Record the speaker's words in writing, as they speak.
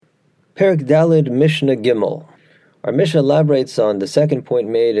Perek Dalid Mishnah Gimel. Our Mishnah elaborates on the second point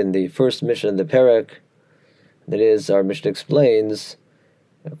made in the first Mishnah of the Perek. That is, our Mishnah explains,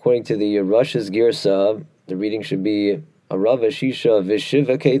 according to the Rosh's Girsa, the reading should be Arav Shisha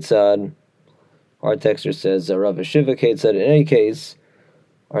Vishiva Ketzad. Our texter says Arav Shiva Ketzad. In any case,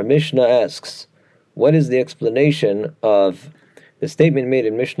 our Mishnah asks, what is the explanation of the statement made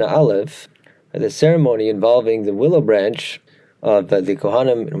in Mishnah Aleph, the ceremony involving the willow branch of the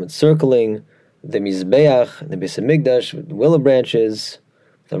Kohanim encircling the Mizbeach, the Beis HaMikdash, with the willow branches,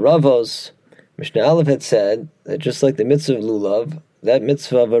 the Ravos? Mishnah Aleph had said that just like the mitzvah of Lulav, that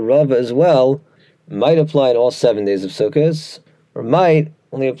mitzvah of a Rava as well might apply in all 7 days of Sukkot, or might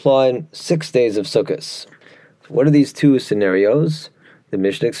only apply in 6 days of Sukkot. So what are these two scenarios? The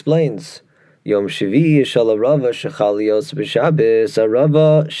Mishnah explains, Yom Shvi Shal Rava Shechalios B'Shabbos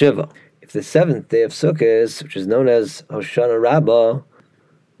Arava Shiva. If the 7th day of Sukkot, which is known as Hoshana Rabbah,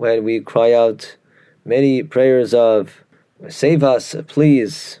 when we cry out many prayers of save us,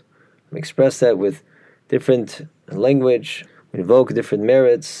 please, we express that with different language, we invoke different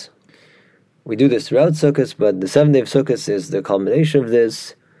merits. We do this throughout Sukkot, but the 7th day of Sukkot is the culmination of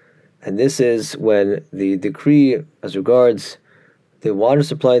this, and this is when the decree as regards the water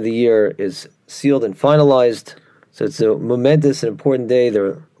supply of the year is sealed and finalized. So it's a momentous and important day. There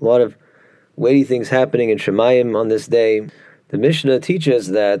are a lot of weighty things happening in Shemayim on this day. The Mishnah teaches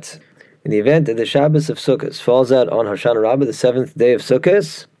that in the event that the Shabbos of Sukkot falls out on Hoshana Rabbah, the 7th day of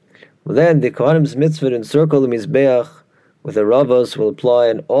Sukkot, well, then the Kohanim's mitzvah to encircle the Mizbeach with the Ravos will apply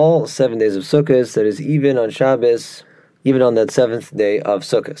in all 7 days of Sukkot, that is, even on Shabbos, even on that 7th day of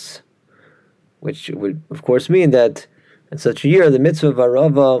Sukkot. Which would, of course, mean that in such a year, the mitzvah of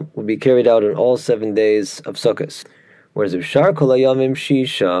Arava would be carried out in all 7 days of Sukkot. Whereas if Shar Kol Hayamim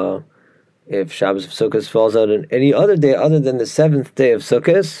Shisha, if Shabbos of Sukkot falls out on any other day other than the 7th day of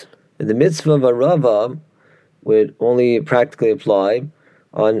Sukkot, then the mitzvah of Arava would only practically apply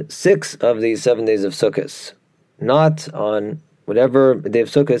on 6 of these 7 days of Sukkot, not on whatever day of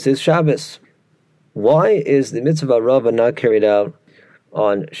Sukkot is Shabbos. Why is the mitzvah of Arava not carried out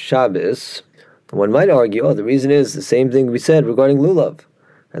on Shabbos? One might argue, the reason is the same thing we said regarding Lulav.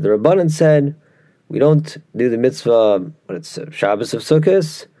 The Rabbanan said, we don't do the mitzvah when it's Shabbos of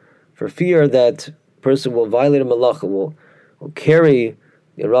Sukkot for fear that a person will violate a malacha, will carry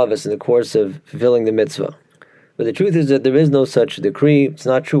the Ravos in the course of fulfilling the mitzvah. But the truth is that there is no such decree. It's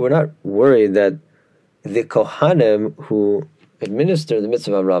not true. We're not worried that the Kohanim who administer the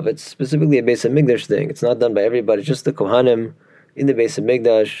mitzvah of Rav, it's specifically a Beis HaMikdash thing. It's not done by everybody, just the Kohanim in the Beis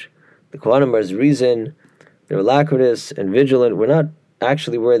HaMikdash. The Kohanim are as reason, they're alacritous and vigilant. We're not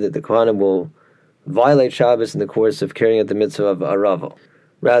actually worried that the Kohanim will violate Shabbos in the course of carrying out the mitzvah of Arava.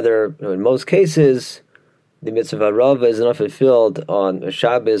 Rather, in most cases, the mitzvah of Arava is not fulfilled on a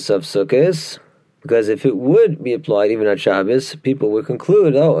Shabbos of Sukkot, because if it would be applied even on Shabbos, people would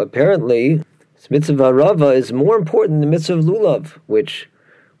conclude, apparently, this mitzvah of Arava is more important than the mitzvah of Lulav, which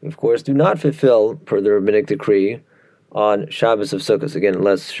we, of course, do not fulfill per the rabbinic decree on Shabbos of Sukkot, again,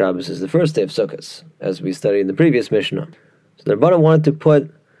 unless Shabbos is the first day of Sukkot, as we studied in the previous Mishnah. So the Rebbeinu wanted to put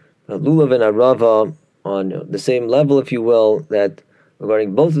Lulav and Arava on the same level, if you will, that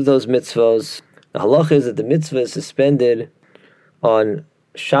regarding both of those mitzvahs, the halacha is that the mitzvah is suspended on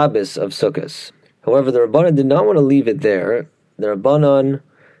Shabbos of Sukkot. However, the Rebbeinu did not want to leave it there. The Rebbeinu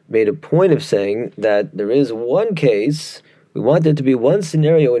made a point of saying that there is one case, we want there to be one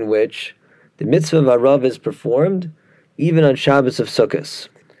scenario in which the mitzvah of Arava is performed even on Shabbos of Sukkot.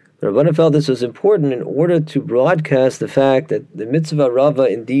 The Rabbanan felt this was important in order to broadcast the fact that the mitzvah of Arava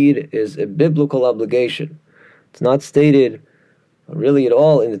indeed is a biblical obligation. It's not stated really at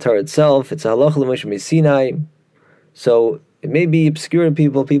all in the Torah itself. It's a halacha l'Moshe Sinai. So it may be obscure to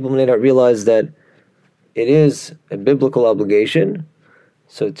people. People may not realize that it is a biblical obligation.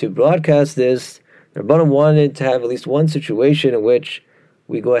 So to broadcast this, the Rabbanan wanted to have at least one situation in which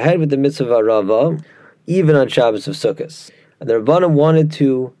we go ahead with the mitzvah of Arava, even on Shabbos of Sukkot. And the Rabbanan wanted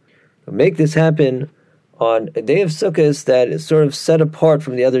to make this happen on a day of Sukkot that is sort of set apart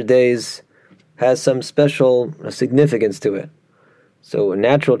from the other days, has some special significance to it. So a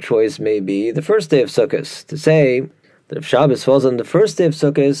natural choice may be the first day of Sukkot, to say that if Shabbos falls on the first day of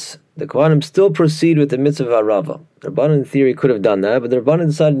Sukkot, the Kohanim still proceed with the mitzvah of Arava. The Rabbanan in theory could have done that, but the Rabbanan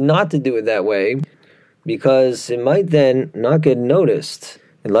decided not to do it that way, because it might then not get noticed,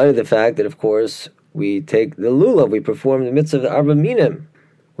 in light of the fact that, of course, we take the lulav, we perform the mitzvah of Arba Minim,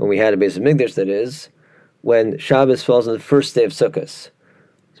 when we had a Beis HaMikdash, that is, when Shabbos falls on the first day of Sukkot. So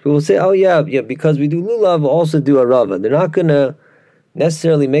people will say, because we do lulav, we'll also do Arava. They're not going to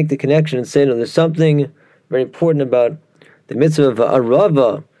necessarily make the connection and say, no, there's something very important about the mitzvah of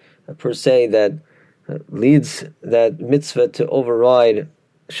Arava per se that leads that mitzvah to override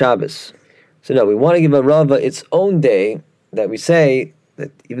Shabbos. So no, we want to give Arava its own day, that we say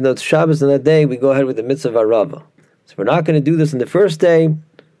that even though it's Shabbos on that day, we go ahead with the mitzvah of Arava. So we're not going to do this on the first day,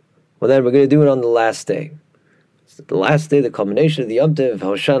 well then we're going to do it on the last day. So the last day, the culmination of the Yom Tov,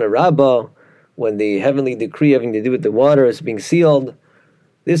 Hoshana Rabbah, when the heavenly decree having to do with the water is being sealed.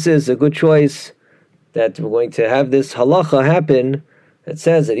 This is a good choice, that we're going to have this halacha happen that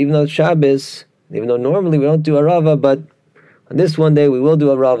says that even though it's Shabbos, even though normally we don't do Arava, but on this one day we will do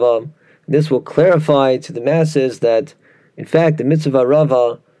Arava. This will clarify to the masses that, in fact, the mitzvah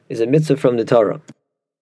Arava is a mitzvah from the Torah.